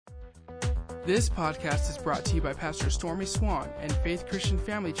This podcast is brought to you by Pastor Stormy Swann and Faith Christian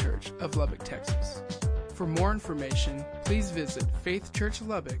Family Church of Lubbock, Texas. For more information, please visit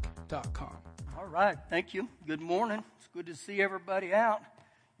faithchurchlubbock.com. All right, thank you. Good morning. It's good to see everybody out.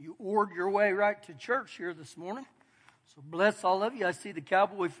 You oared your way right to church here this morning. So bless all of you. I see the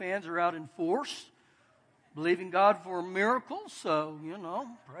Cowboy fans are out in force, believing God for a miracle. So,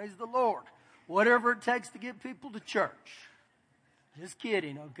 praise the Lord. Whatever it takes to get people to church. Just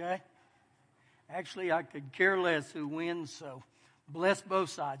kidding, okay? Actually, I could care less who wins, so bless both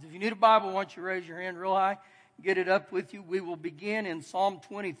sides. If you need a Bible, why don't you raise your hand real high, get it up with you. We will begin in Psalm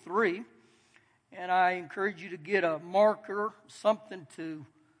 23, and I encourage you to get a marker, something to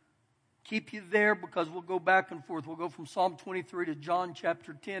keep you there, because we'll go back and forth. We'll go from Psalm 23 to John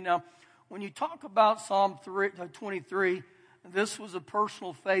chapter 10. Now, when you talk about Psalm 23, this was a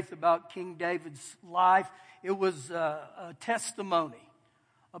personal faith about King David's life. It was a testimony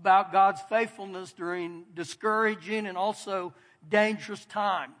about God's faithfulness during discouraging and also dangerous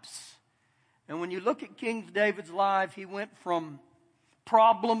times. And when you look at King David's life, he went from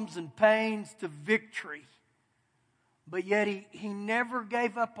problems and pains to victory. But yet he never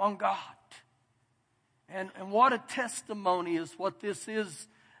gave up on God. And what a testimony is what this is.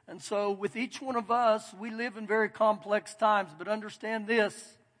 And so with each one of us, we live in very complex times. But understand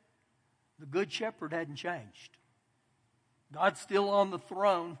this, the Good Shepherd hadn't changed. God's still on the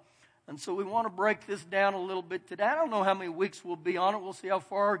throne. And so we want to break this down a little bit today. I don't know how many weeks we'll be on it. We'll see how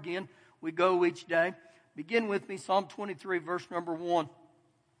far again we go each day. Begin with me, Psalm 23, verse number 1.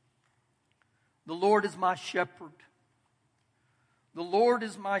 The Lord is my shepherd. The Lord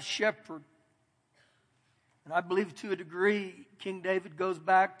is my shepherd. And I believe to a degree, King David goes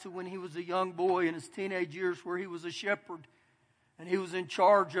back to when he was a young boy in his teenage years, where he was a shepherd and he was in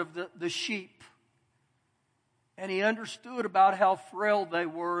charge of the sheep. And he understood about how frail they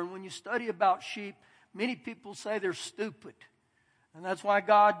were. And when you study about sheep, many people say they're stupid. And that's why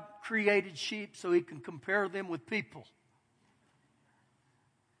God created sheep, so he can compare them with people.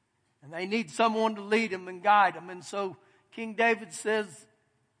 And they need someone to lead them and guide them. And so King David says,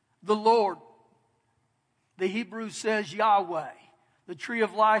 the Lord. The Hebrew says Yahweh. The Tree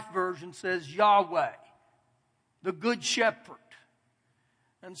of Life version says Yahweh. The Good Shepherd.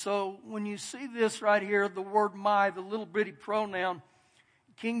 And so when you see this right here, the word my, the little bitty pronoun,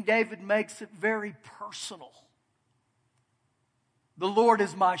 King David makes it very personal. The Lord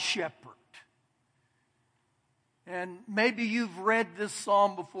is my shepherd. And maybe you've read this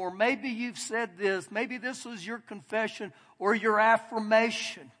psalm before. Maybe you've said this. Maybe this was your confession or your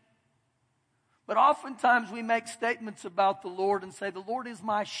affirmation. But oftentimes we make statements about the Lord and say, the Lord is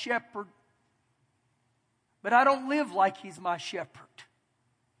my shepherd. But I don't live like he's my shepherd.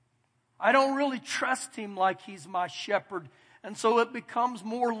 I don't really trust him like he's my shepherd. And so it becomes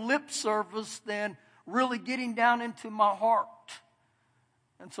more lip service than really getting down into my heart.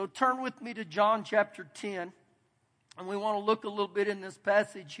 And so turn with me to John chapter 10. And we want to look a little bit in this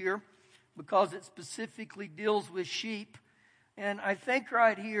passage here, because it specifically deals with sheep. And I think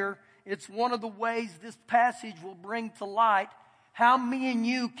right here, it's one of the ways this passage will bring to light how me and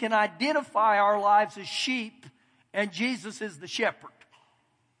you can identify our lives as sheep and Jesus is the shepherd.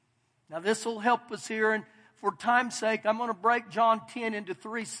 Now this will help us here, and for time's sake, I'm going to break John 10 into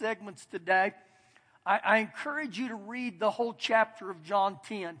 3 segments today. I encourage you to read the whole chapter of John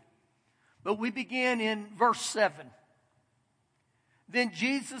 10. But we begin in verse 7. Then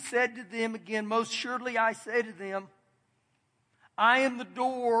Jesus said to them again, most surely I say to them, I am the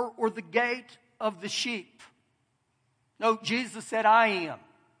door or the gate of the sheep. No, Jesus said, I am.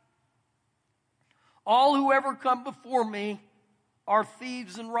 All who ever come before me are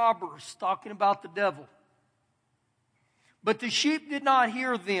thieves and robbers, talking about the devil. But the sheep did not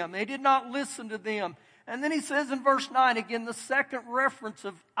hear them. They did not listen to them. And then he says in verse 9, again, the second reference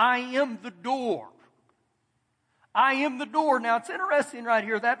of I am the door. I am the door. Now it's interesting right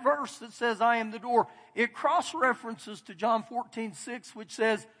here, that verse that says I am the door, it cross-references to John 14:6, which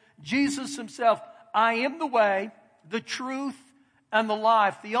says Jesus himself, I am the way, the truth, and the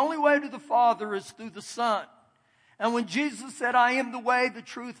life. The only way to the Father is through the Son. And when Jesus said, I am the way, the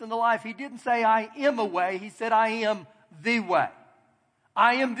truth, and the life, he didn't say, I am a way. He said, I am the way.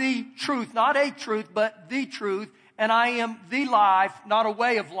 I am the truth, not a truth, but the truth. And I am the life, not a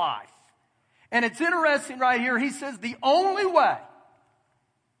way of life. And it's interesting right here. He says the only way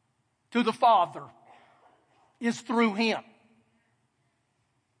to the Father is through him.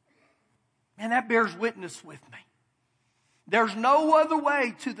 And that bears witness with me. There's no other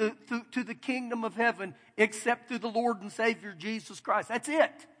way to the kingdom of heaven except through the Lord and Savior Jesus Christ. That's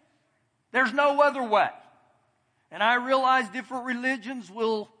it. There's no other way. And I realize different religions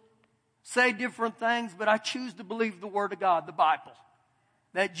will say different things, but I choose to believe the Word of God, the Bible,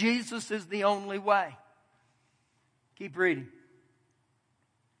 that Jesus is the only way. Keep reading.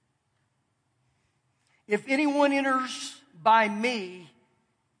 If anyone enters by me,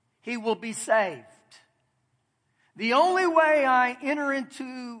 he will be saved. The only way I enter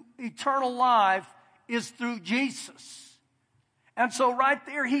into eternal life is through Jesus. And so right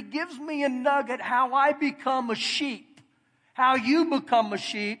there, he gives me a nugget how I become a sheep. How you become a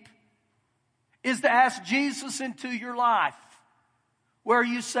sheep is to ask Jesus into your life. Where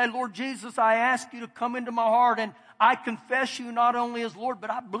you say, Lord Jesus, I ask you to come into my heart, and I confess you not only as Lord,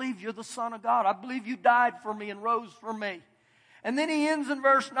 but I believe you're the Son of God. I believe you died for me and rose for me. And then he ends in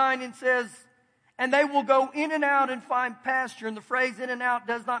verse 9 and says, and they will go in and out and find pasture. And the phrase in and out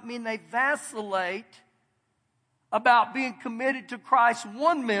does not mean they vacillate about being committed to Christ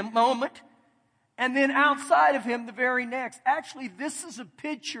one moment and then outside of him the very next. Actually, this is a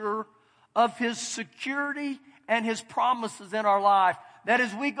picture of his security and his promises in our life. That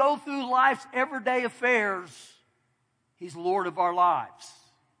as we go through life's everyday affairs, he's Lord of our lives.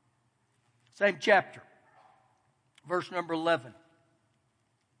 Same chapter, verse number 11.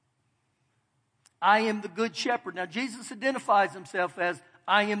 I am the good shepherd. Now, Jesus identifies himself as,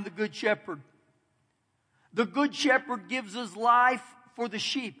 I am the good shepherd. The good shepherd gives his life for the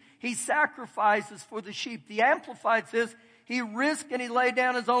sheep. He sacrifices for the sheep. The Amplified says, he risked and he laid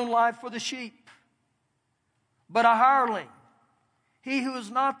down his own life for the sheep. But a hireling, he who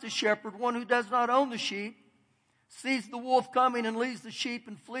is not the shepherd, one who does not own the sheep, sees the wolf coming and leaves the sheep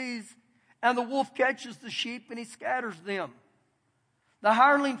and flees, and the wolf catches the sheep and he scatters them. The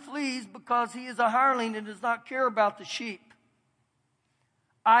hireling flees because he is a hireling and does not care about the sheep.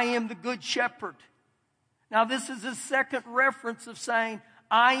 I am the good shepherd. Now this is his second reference of saying,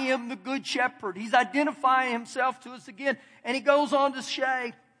 I am the good shepherd. He's identifying himself to us again. And he goes on to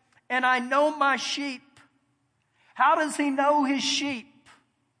say, and I know my sheep. How does he know his sheep?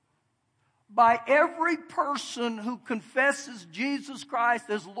 By every person who confesses Jesus Christ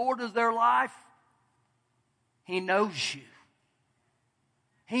as Lord of their life, he knows you.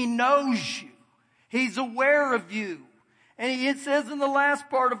 He knows you. He's aware of you. And it says in the last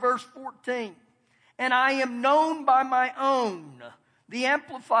part of verse 14, and I am known by my own. The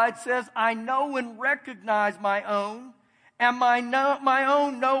Amplified says, I know and recognize my own, and my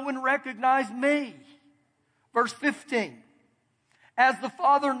own know and recognize me. Verse 15, as the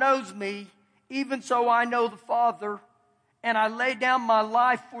Father knows me, even so I know the Father, and I lay down my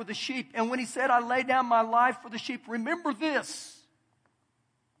life for the sheep. And when he said, I lay down my life for the sheep, remember this.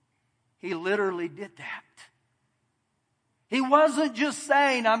 He literally did that. He wasn't just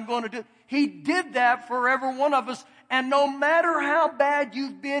saying, I'm going to do it. He did that for every one of us. And no matter how bad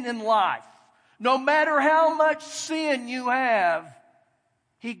you've been in life, no matter how much sin you have,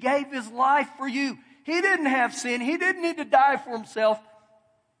 he gave his life for you. He didn't have sin. He didn't need to die for himself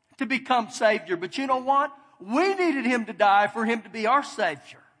to become Savior. But you know what? We needed him to die for him to be our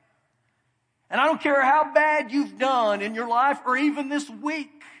Savior. And I don't care how bad you've done in your life or even this week,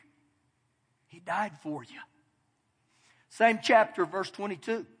 he died for you. Same chapter, verse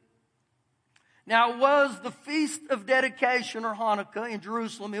 22. Now it was the feast of dedication or Hanukkah in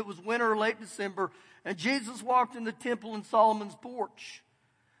Jerusalem. It was winter or late December. And Jesus walked in the temple in Solomon's porch.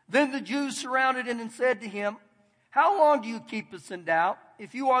 Then the Jews surrounded him and said to him, how long do you keep us in doubt?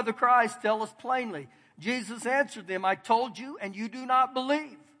 If you are the Christ, tell us plainly. Jesus answered them, I told you, and you do not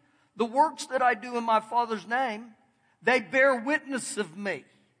believe. The works that I do in my Father's name, they bear witness of me.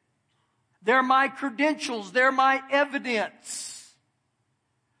 They're my credentials. They're my evidence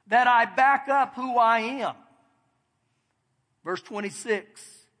that I back up who I am. Verse 26.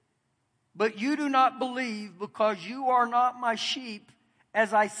 But you do not believe because you are not my sheep,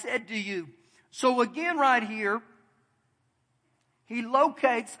 as I said to you. So again right here, he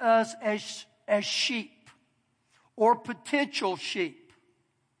locates us as sheep or potential sheep.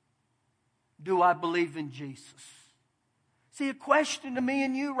 Do I believe in Jesus? See, a question to me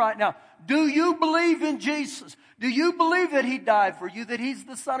and you right now. Do you believe in Jesus? Do you believe that he died for you, that he's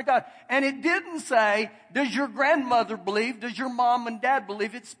the Son of God? And it didn't say, does your grandmother believe? Does your mom and dad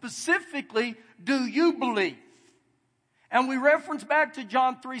believe? It specifically, do you believe? And we reference back to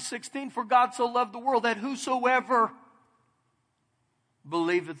John 3:16, for God so loved the world that whosoever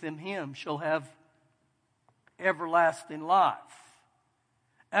believeth in him shall have everlasting life.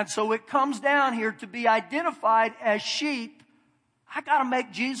 And so it comes down here to be identified as sheep. I got to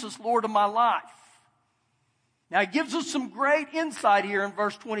make Jesus Lord of my life. Now he gives us some great insight here in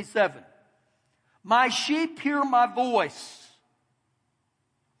verse 27. My sheep hear my voice.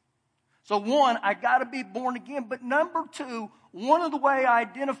 So one, I got to be born again. But number two, one of the ways I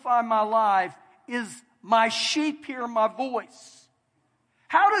identify my life is my sheep hear my voice.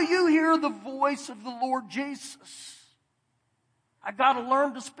 How do you hear the voice of the Lord Jesus? I got to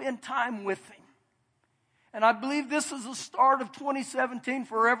learn to spend time with Him. And I believe this is the start of 2017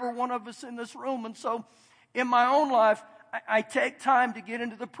 for every one of us in this room. And so in my own life, I take time to get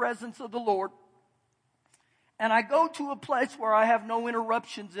into the presence of the Lord. And I go to a place where I have no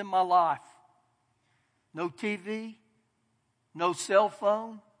interruptions in my life. No TV, no cell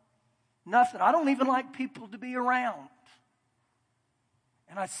phone, nothing. I don't even like people to be around.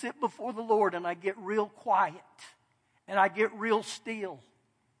 And I sit before the Lord and I get real quiet. And I get real still.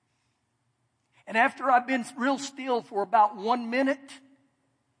 And after I've been real still for about 1 minute,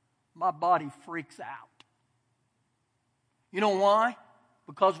 my body freaks out. You know why?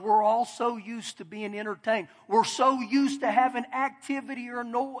 Because we're all so used to being entertained. We're so used to having activity or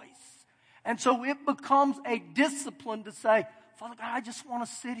noise. And so it becomes a discipline to say, Father God, I just want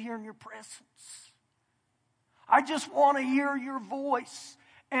to sit here in your presence. I just want to hear your voice.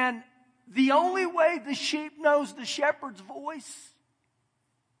 And the only way the sheep knows the shepherd's voice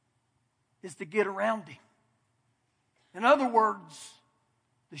is to get around him. In other words,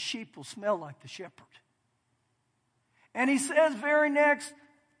 the sheep will smell like the shepherd. And he says very next,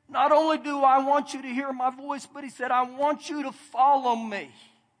 not only do I want you to hear my voice, but he said, I want you to follow me.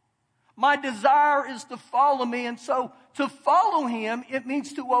 My desire is to follow me. And so to follow him, it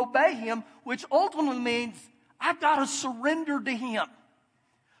means to obey him, which ultimately means I've got to surrender to him.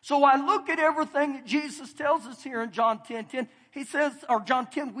 So I look at everything that Jesus tells us here in John 10:10. He says, or John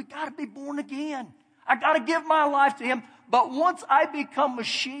 10, we got to be born again. I got to give my life to him. But once I become a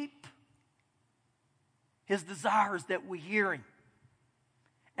sheep, his desire is that we hear him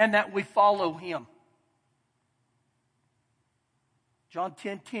and that we follow him. John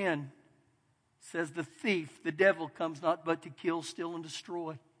 10:10 says, the thief, the devil, comes not but to kill, steal, and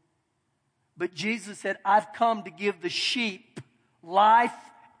destroy. But Jesus said, I've come to give the sheep life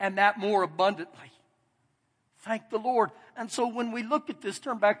and that more abundantly. Thank the Lord. And so when we look at this,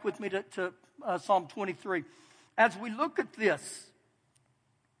 turn back with me to Psalm 23. As we look at this,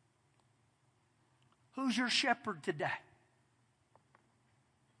 who's your shepherd today?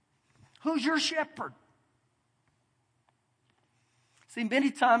 Who's your shepherd? See, many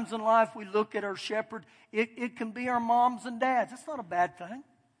times in life we look at our shepherd. It can be our moms and dads. That's not a bad thing.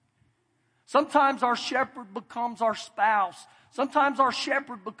 Sometimes our shepherd becomes our spouse. Sometimes our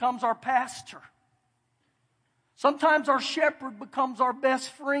shepherd becomes our pastor. Sometimes our shepherd becomes our best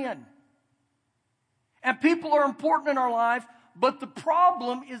friend. And people are important in our life, but the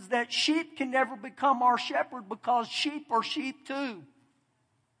problem is that sheep can never become our shepherd because sheep are sheep too.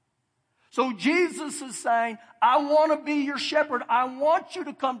 So Jesus is saying, I want to be your shepherd. I want you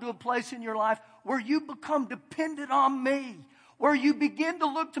to come to a place in your life where you become dependent on me, where you begin to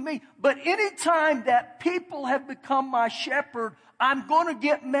look to me. But anytime that people have become my shepherd, I'm going to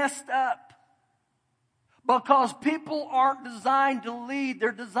get messed up. Because people aren't designed to lead,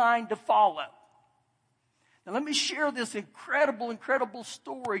 they're designed to follow. Now let me share this incredible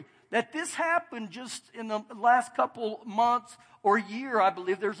story that this happened just in the last couple months or year, I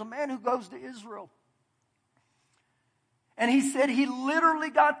believe. There's a man who goes to Israel. And he said he literally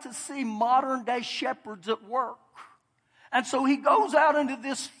got to see modern day shepherds at work. And so he goes out into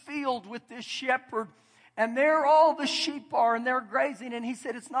this field with this shepherd, and there all the sheep are, and they're grazing. And he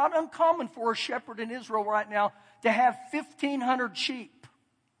said it's not uncommon for a shepherd in Israel right now to have 1,500 sheep.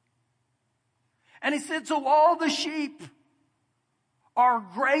 And he said, so all the sheep are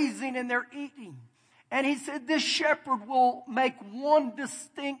grazing and they're eating. And he said this shepherd will make one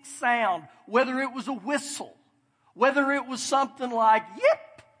distinct sound, whether it was a whistle, whether it was something like,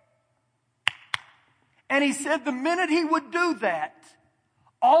 yip. And he said the minute he would do that,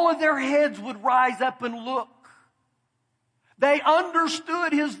 all of their heads would rise up and look. They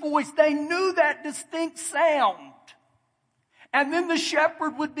understood his voice. They knew that distinct sound. And then the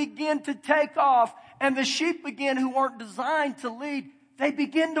shepherd would begin to take off, and the sheep again, who aren't designed to lead, they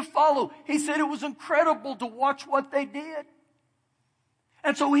begin to follow. He said it was incredible to watch what they did.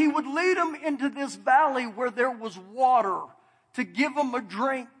 And so he would lead them into this valley where there was water to give them a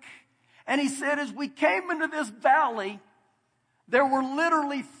drink. And he said as we came into this valley, there were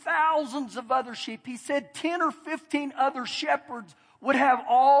literally thousands of other sheep. He said 10 or 15 other shepherds would have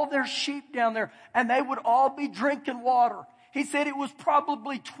all their sheep down there, and they would all be drinking water. He said it was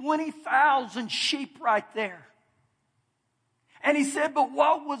probably 20,000 sheep right there. And he said, but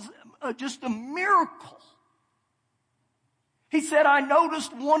what was just a miracle? He said, I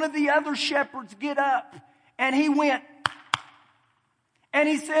noticed one of the other shepherds get up, and he went, and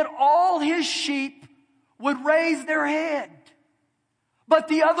he said all his sheep would raise their head. But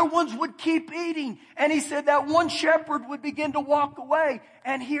the other ones would keep eating. And he said that one shepherd would begin to walk away.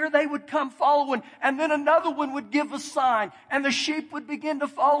 And here they would come following. And then another one would give a sign. And the sheep would begin to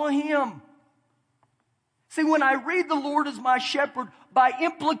follow him. See, when I read the Lord is my shepherd, by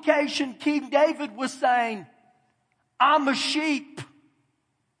implication, King David was saying, I'm a sheep.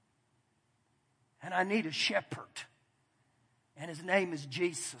 And I need a shepherd. And his name is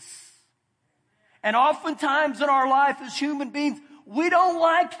Jesus. And oftentimes in our life as human beings, we don't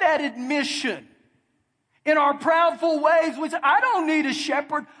like that admission. In our proudful ways, we say, I don't need a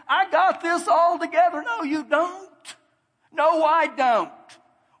shepherd. I got this all together. No, you don't. No, I don't.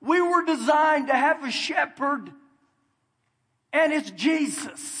 We were designed to have a shepherd, and it's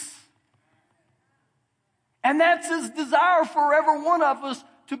Jesus. And that's his desire for every one of us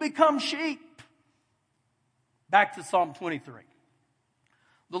to become sheep. Back to Psalm 23.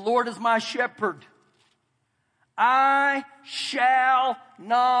 The Lord is my shepherd. I shall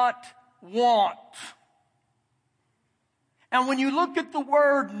not want. And when you look at the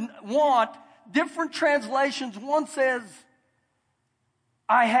word want, different translations, one says,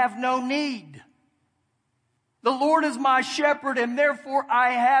 I have no need. The Lord is my shepherd, and therefore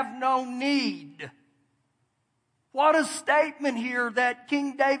I have no need. What a statement here that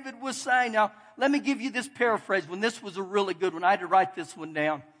King David was saying. Now, let me give you this paraphrase. When this was a really good one, I had to write this one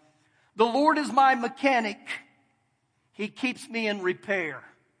down. The Lord is my mechanic. He keeps me in repair.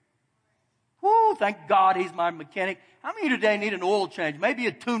 Woo, thank God he's my mechanic. How many of you today need an oil change? Maybe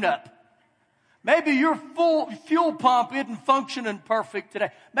a tune-up. Maybe your full fuel pump isn't functioning perfect today.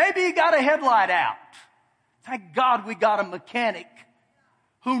 Maybe you got a headlight out. Thank God we got a mechanic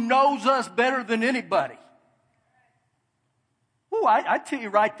who knows us better than anybody. Ooh, I tell you,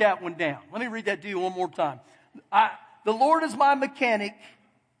 write that one down. Let me read that to you one more time. The Lord is my mechanic.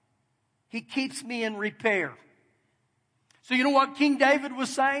 He keeps me in repair. So you know what King David was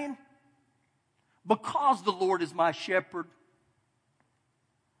saying? Because the Lord is my shepherd,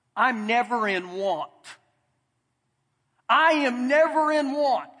 I'm never in want. I am never in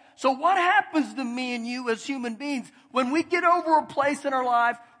want. So what happens to me and you as human beings when we get over a place in our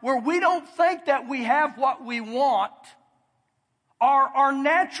life where we don't think that we have what we want? Our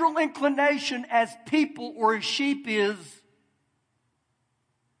natural inclination as people or as sheep is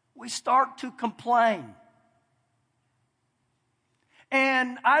we start to complain.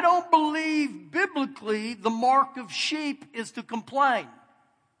 And I don't believe biblically the mark of sheep is to complain.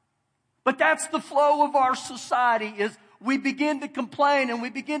 But that's the flow of our society is we begin to complain and we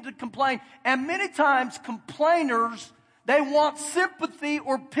begin to complain. And many times complainers, they want sympathy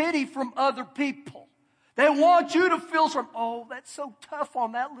or pity from other people. They want you to feel oh, that's so tough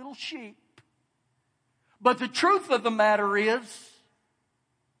on that little sheep. But the truth of the matter is,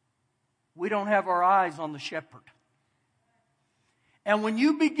 we don't have our eyes on the shepherd. And when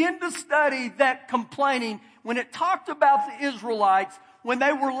you begin to study that complaining, when it talked about the Israelites, when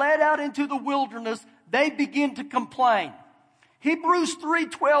they were led out into the wilderness, they begin to complain. Hebrews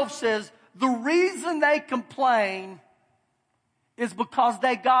 3:12 says, the reason they complain is because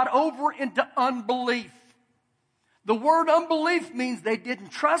they got over into unbelief. The word unbelief means they didn't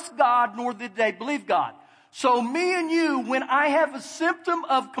trust God, nor did they believe God. So me and you, when I have a symptom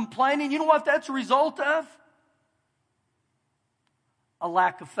of complaining, you know what that's a result of? A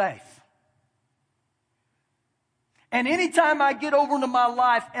lack of faith. And anytime I get over into my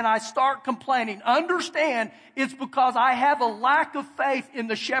life and I start complaining, understand it's because I have a lack of faith in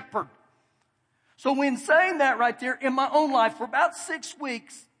the shepherd. So when saying that right there, in my own life, for about 6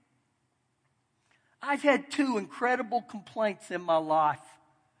 weeks, I've had 2 incredible complaints in my life.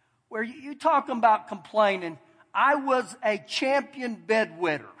 Where you talking about complaining, I was a champion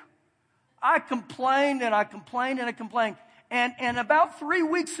bedwetter. I complained and I complained and I complained. And about 3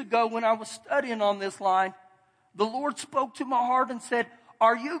 weeks ago when I was studying on this line, the Lord spoke to my heart and said,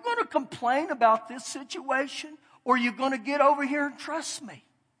 are you going to complain about this situation? Or are you going to get over here and trust me?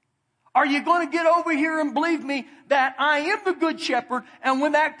 Are you going to get over here and believe me that I am the good shepherd? And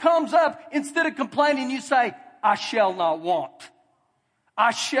when that comes up, instead of complaining, you say, I shall not want.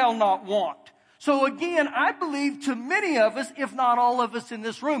 I shall not want. So again, I believe to many of us, if not all of us in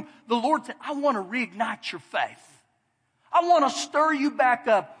this room, the Lord said, I want to reignite your faith. I want to stir you back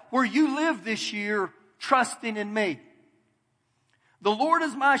up where you live this year trusting in me. The Lord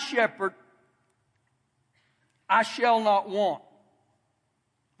is my shepherd. I shall not want.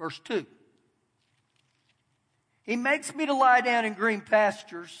 Verse 2. He makes me to lie down in green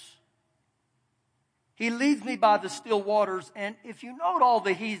pastures. He leads me by the still waters. And if you note all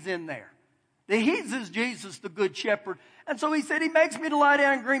the he's in there. The he's is Jesus, the good shepherd. And so he said, he makes me to lie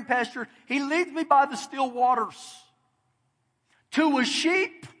down in green pasture. He leads me by the still waters. To a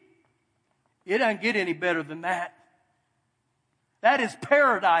sheep, it doesn't get any better than that. That is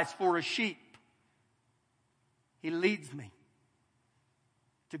paradise for a sheep. He leads me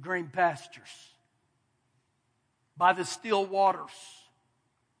to green pastures, by the still waters.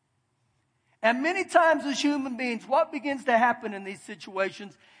 And many times as human beings, what begins to happen in these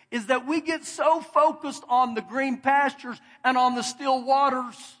situations is that we get so focused on the green pastures and on the still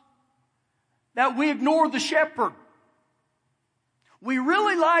waters that we ignore the shepherd. We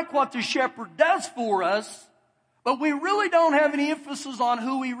really like what the shepherd does for us, but we really don't have any emphasis on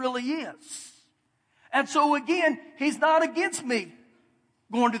who he really is. And so again, he's not against me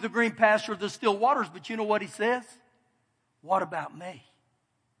going to the green pasture of the still waters, but you know what he says? What about me?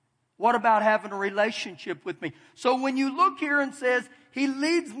 What about having a relationship with me? So when you look here and says, he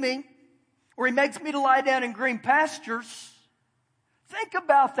leads me, or he makes me to lie down in green pastures, think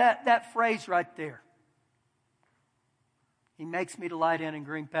about that phrase right there. He makes me to lie down in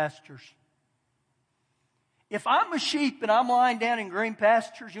green pastures. If I'm a sheep and I'm lying down in green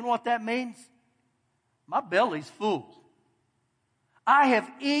pastures, you know what that means? My belly's full. I have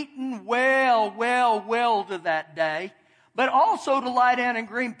eaten well to that day. But also to lie down in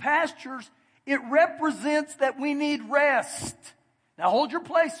green pastures, it represents that we need rest. Now hold your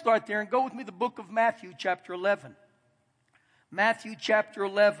place right there and go with me to the book of Matthew chapter 11. Matthew chapter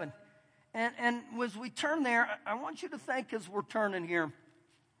 11. And as we turn there, I want you to think as we're turning here,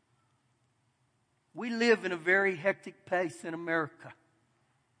 we live in a very hectic pace in America.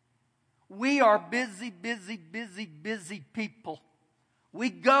 We are busy people. We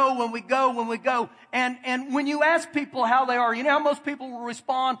go and we go and we go. And when you ask people how they are, you know how most people will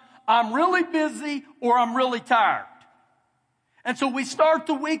respond? I'm really busy or I'm really tired. And so we start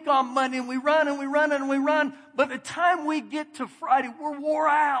the week on Monday and we run and we run and we run. But by the time we get to Friday, we're wore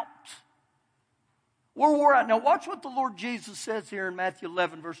out. We're wore out. Now watch what the Lord Jesus says here in Matthew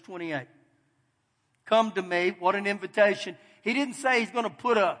 11 verse 28. Come to me. What an invitation. He didn't say he's going to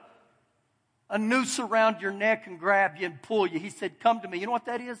put a noose around your neck and grab you and pull you. He said, come to me. You know what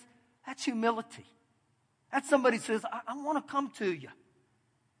that is? That's humility. That's somebody says, I want to come to you.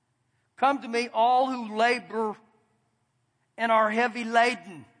 Come to me, all who labor and are heavy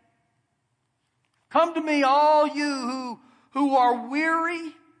laden. Come to me, all you who are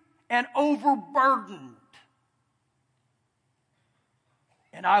weary and overburdened.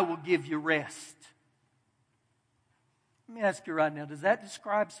 And I will give you rest. Let me ask you right now, does that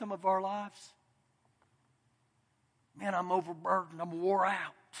describe some of our lives? Man, I'm overburdened. I'm wore out.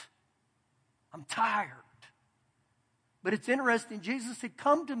 I'm tired. But it's interesting. Jesus said,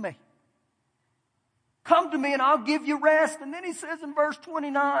 come to me. Come to me and I'll give you rest. And then he says in verse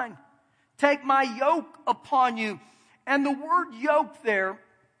 29, take my yoke upon you. And the word yoke there,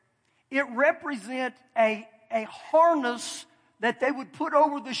 it represents a harness that they would put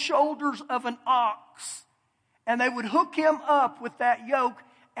over the shoulders of an ox. And they would hook him up with that yoke,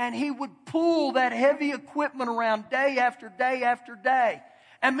 and he would pull that heavy equipment around day after day after day.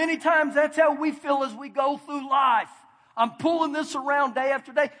 And many times that's how we feel as we go through life. I'm pulling this around day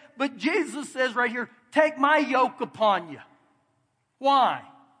after day. But Jesus says right here, take my yoke upon you. Why?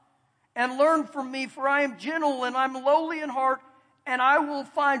 And learn from me, for I am gentle and I'm lowly in heart, and I will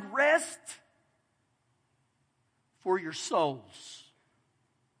find rest for your souls.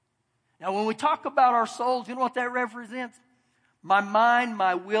 Now, when we talk about our souls, you know what that represents? My mind,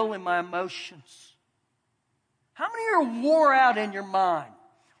 my will, and my emotions. How many are wore out in your mind?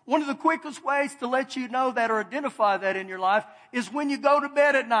 One of the quickest ways to let you know that or identify that in your life is when you go to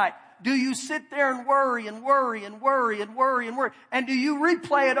bed at night. Do you sit there and worry and worry and worry and worry and worry? And do you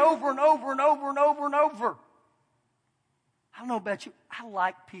replay it over and over and over and over and over? I don't know about you. I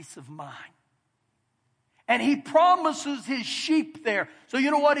like peace of mind. And he promises his sheep there. So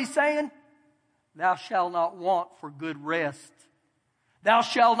you know what he's saying? Thou shalt not want for good rest. Thou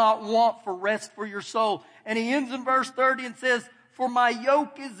shalt not want for rest for your soul. And he ends in verse 30 and says, for my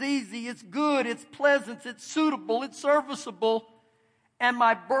yoke is easy, it's good, it's pleasant, it's suitable, it's serviceable, and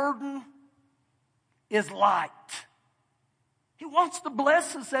my burden is light. He wants to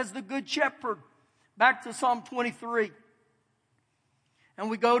bless us as the good shepherd. Back to Psalm 23. And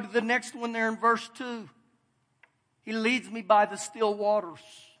we go to the next one there in verse 2. He leads me by the still waters.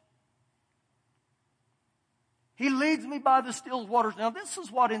 He leads me by the still waters. Now this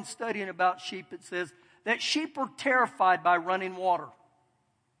is what in studying about sheep it says, that sheep are terrified by running water.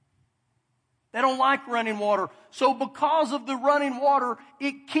 They don't like running water. So because of the running water,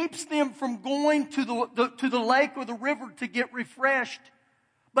 it keeps them from going to the lake or the river to get refreshed.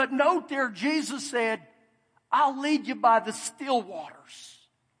 But note there, Jesus said, I'll lead you by the still waters.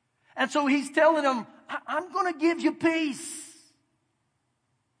 And so he's telling them, I'm going to give you peace.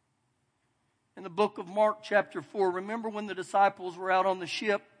 in the book of Mark chapter 4. Remember when the disciples were out on the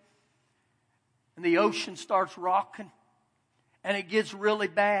ship and the ocean starts rocking and it gets really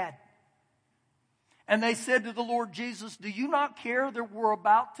bad. And they said to the Lord Jesus, do you not care that we're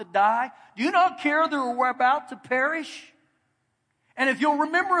about to die? Do you not care that we're about to perish? And if you'll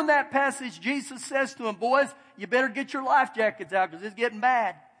remember in that passage, Jesus says to them, boys, you better get your life jackets out because it's getting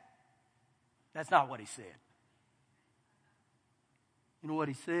bad. That's not what he said. You know what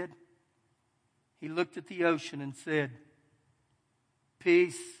he said? He looked at the ocean and said,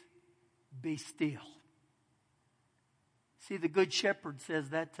 peace, be still. See, the Good Shepherd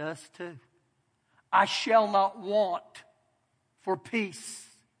says that to us too. I shall not want for peace.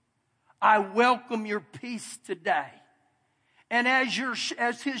 I welcome your peace today. And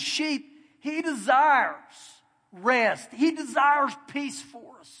as his sheep, he desires rest. He desires peace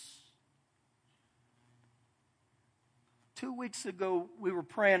for us. 2 weeks ago, we were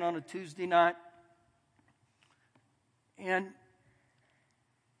praying on a Tuesday night. And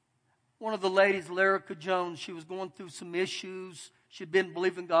one of the ladies, Lyrica Jones, she was going through some issues. She'd been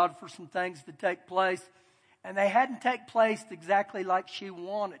believing God for some things to take place. And they hadn't taken place exactly like she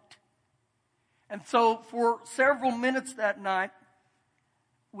wanted. And so for several minutes that night,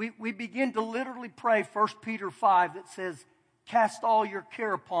 we began to literally pray 1 Peter 5 that says, cast all your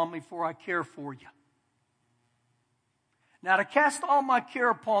care upon me, for I care for you. Now, to cast all my care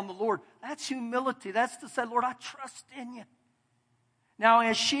upon the Lord, that's humility. That's to say, Lord, I trust in you. Now,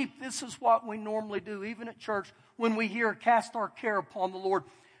 as sheep, this is what we normally do, even at church, when we hear cast our care upon the Lord.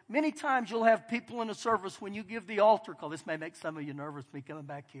 Many times you'll have people in a service when you give the altar call. This may make some of you nervous, me coming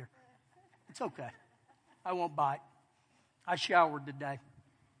back here. It's okay. I won't bite. I showered today.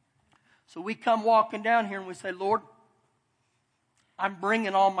 So we come walking down here and we say, Lord, I'm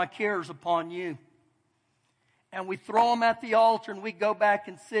bringing all my cares upon you. And we throw them at the altar and we go back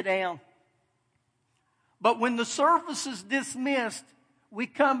and sit down. But when the service is dismissed, we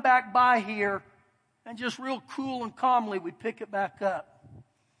come back by here and just real cool and calmly we pick it back up.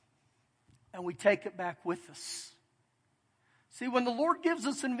 And we take it back with us. See, when the Lord gives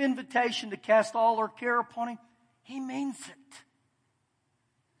us an invitation to cast all our care upon Him, He means it.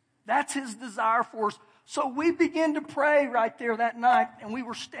 That's His desire for us. So we began to pray right there that night, and we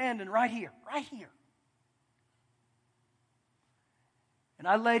were standing right here. And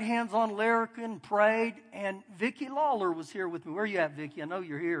I laid hands on Lyrica and prayed, and Vicki Lawler was here with me. Where are you at, Vicki? I know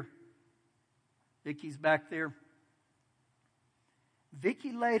you're here. Vicki's back there.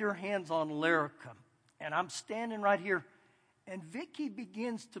 Vicki laid her hands on Lyrica, and I'm standing right here, and Vicki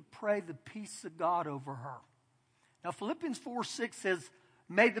begins to pray the peace of God over her. Now, Philippians 4:6 says,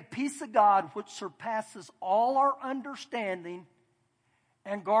 may the peace of God, which surpasses all our understanding,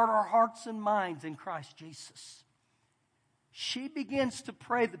 and guard our hearts and minds in Christ Jesus. She begins to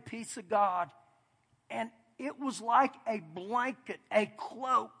pray the peace of God, and it was like a blanket, a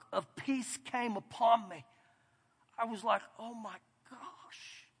cloak of peace came upon me. I was like, oh my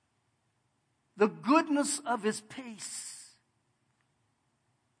gosh. The goodness of His peace.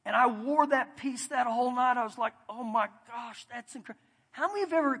 And I wore that peace that whole night. I was like, oh my gosh, that's incredible. How many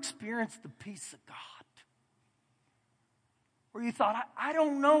have ever experienced the peace of God? Where you thought, I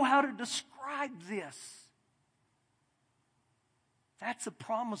don't know how to describe this. That's a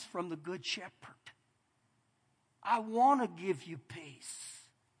promise from the Good Shepherd. I want to give you peace.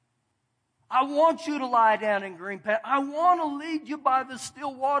 I want you to lie down in green paths. I want to lead you by the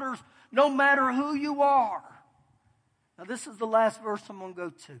still waters, no matter who you are. Now, this is the last verse I'm going to go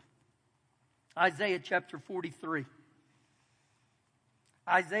to. Isaiah chapter 43.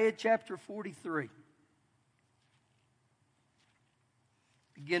 Isaiah chapter 43.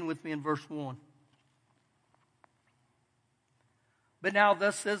 Begin with me in verse 1. But now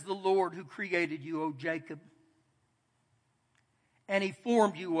thus says the Lord who created you, O Jacob, and He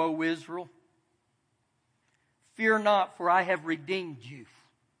formed you, O Israel. Fear not, for I have redeemed you.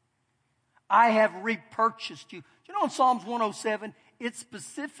 I have repurchased you. Do you know in Psalms 107, it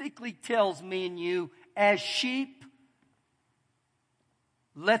specifically tells me and you, as sheep,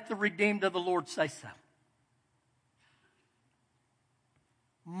 let the redeemed of the Lord say so.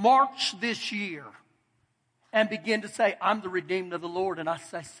 March this year and begin to say, I'm the redeemed of the Lord, and I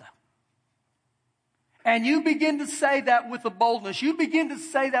say so. And you begin to say that with a boldness. You begin to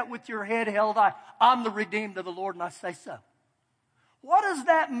say that with your head held high. I'm the redeemed of the Lord, and I say so. What does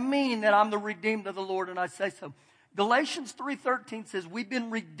that mean, that I'm the redeemed of the Lord, and I say so? Galatians 3:13 says, we've been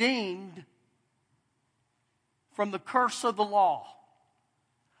redeemed from the curse of the law.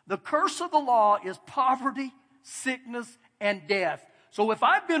 The curse of the law is poverty, sickness, and death. So if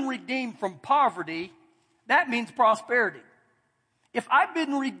I've been redeemed from poverty, that means prosperity. If I've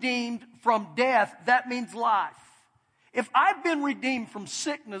been redeemed from death, that means life. If I've been redeemed from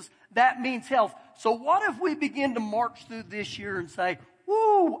sickness, that means health. So what if we begin to march through this year and say,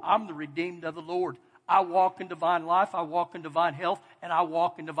 woo, I'm the redeemed of the Lord. I walk in divine life, I walk in divine health, and I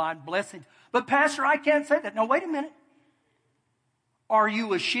walk in divine blessings. But Pastor, I can't say that. Now wait a minute. Are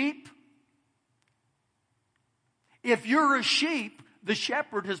you a sheep? If you're a sheep, the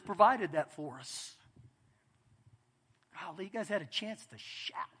shepherd has provided that for us. Golly, you guys had a chance to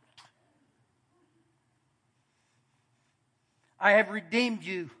shout. I have redeemed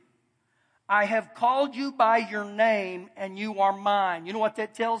you. I have called you by your name, and you are mine. You know what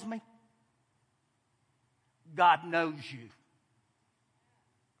that tells me? God knows you.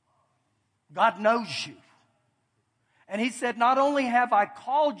 God knows you. And he said, not only have I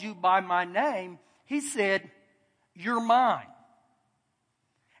called you by my name, he said, you're mine.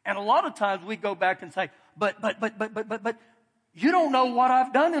 And a lot of times we go back and say, but, you don't know what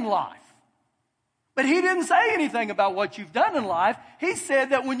I've done in life. But he didn't say anything about what you've done in life. He said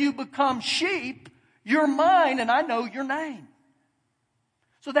that when you become sheep, you're mine and I know your name.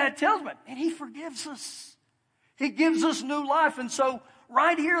 So that tells me, and he forgives us. He gives us new life. And so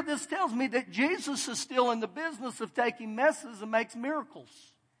right here, this tells me that Jesus is still in the business of taking messes and makes miracles.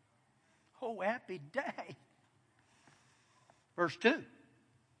 Oh, happy day. Verse 2.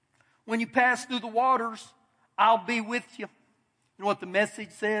 When you pass through the waters, I'll be with you. You know what the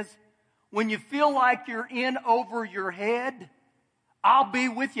Message says? When you feel like you're in over your head, I'll be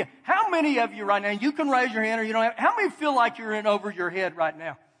with you. How many of you right now, and you can raise your hand or you don't have, how many feel like you're in over your head right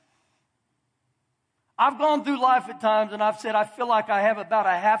now? I've gone through life at times and I've said I feel like I have about a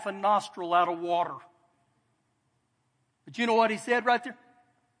half a nostril out of water. But you know what he said right there?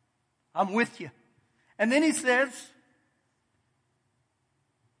 I'm with you. And then he says,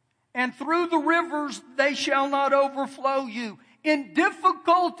 and through the rivers they shall not overflow you. In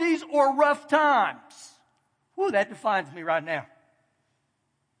difficulties or rough times. Whew, that defines me right now.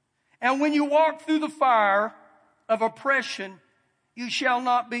 And when you walk through the fire of oppression, you shall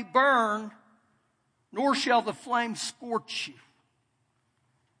not be burned, nor shall the flame scorch you.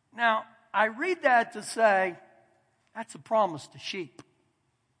 Now, I read that to say, that's a promise to sheep.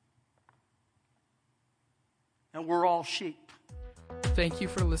 And we're all sheep. Thank you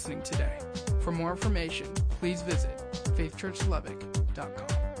for listening today. For more information, please visit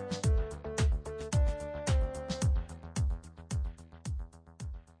faithchurchlubbock.com.